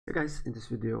Hey guys, in this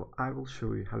video I will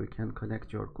show you how you can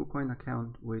connect your Kucoin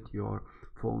account with your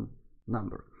phone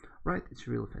number. Right, it's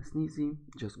really fast and easy.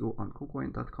 Just go on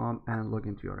kucoin.com and log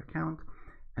into your account,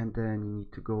 and then you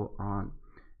need to go on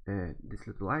this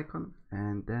little icon,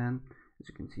 and then as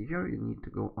you can see here you need to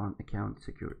go on account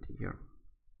security here,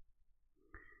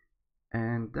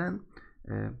 and then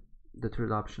the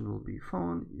third option will be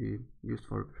phone, used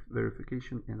for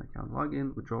verification and account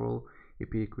login, withdrawal,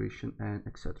 API creation, and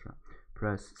etc.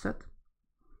 Press set,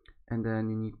 and then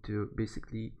you need to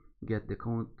basically get the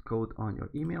code on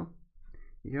your email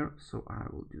here. So I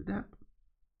will do that,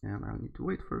 and I'll need to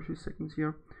wait for a few seconds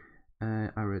here. I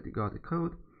already got the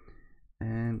code,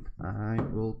 and I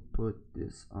will put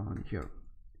this on here.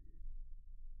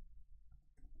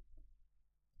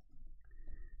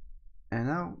 And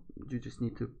now you just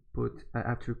need to put,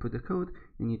 after you put the code,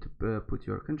 you need to put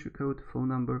your country code, phone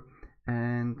number,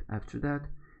 and after that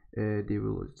they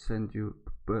will send you,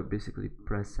 basically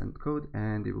press send code,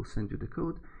 and they will send you the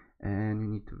code, and you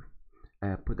need to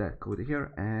put that code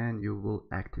here, and you will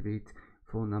activate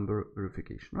phone number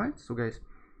verification. Right, so guys,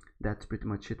 that's pretty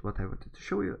much it what I wanted to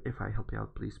show you. If I help you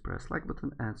out, please press like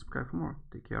button and subscribe for more.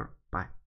 Take care, bye.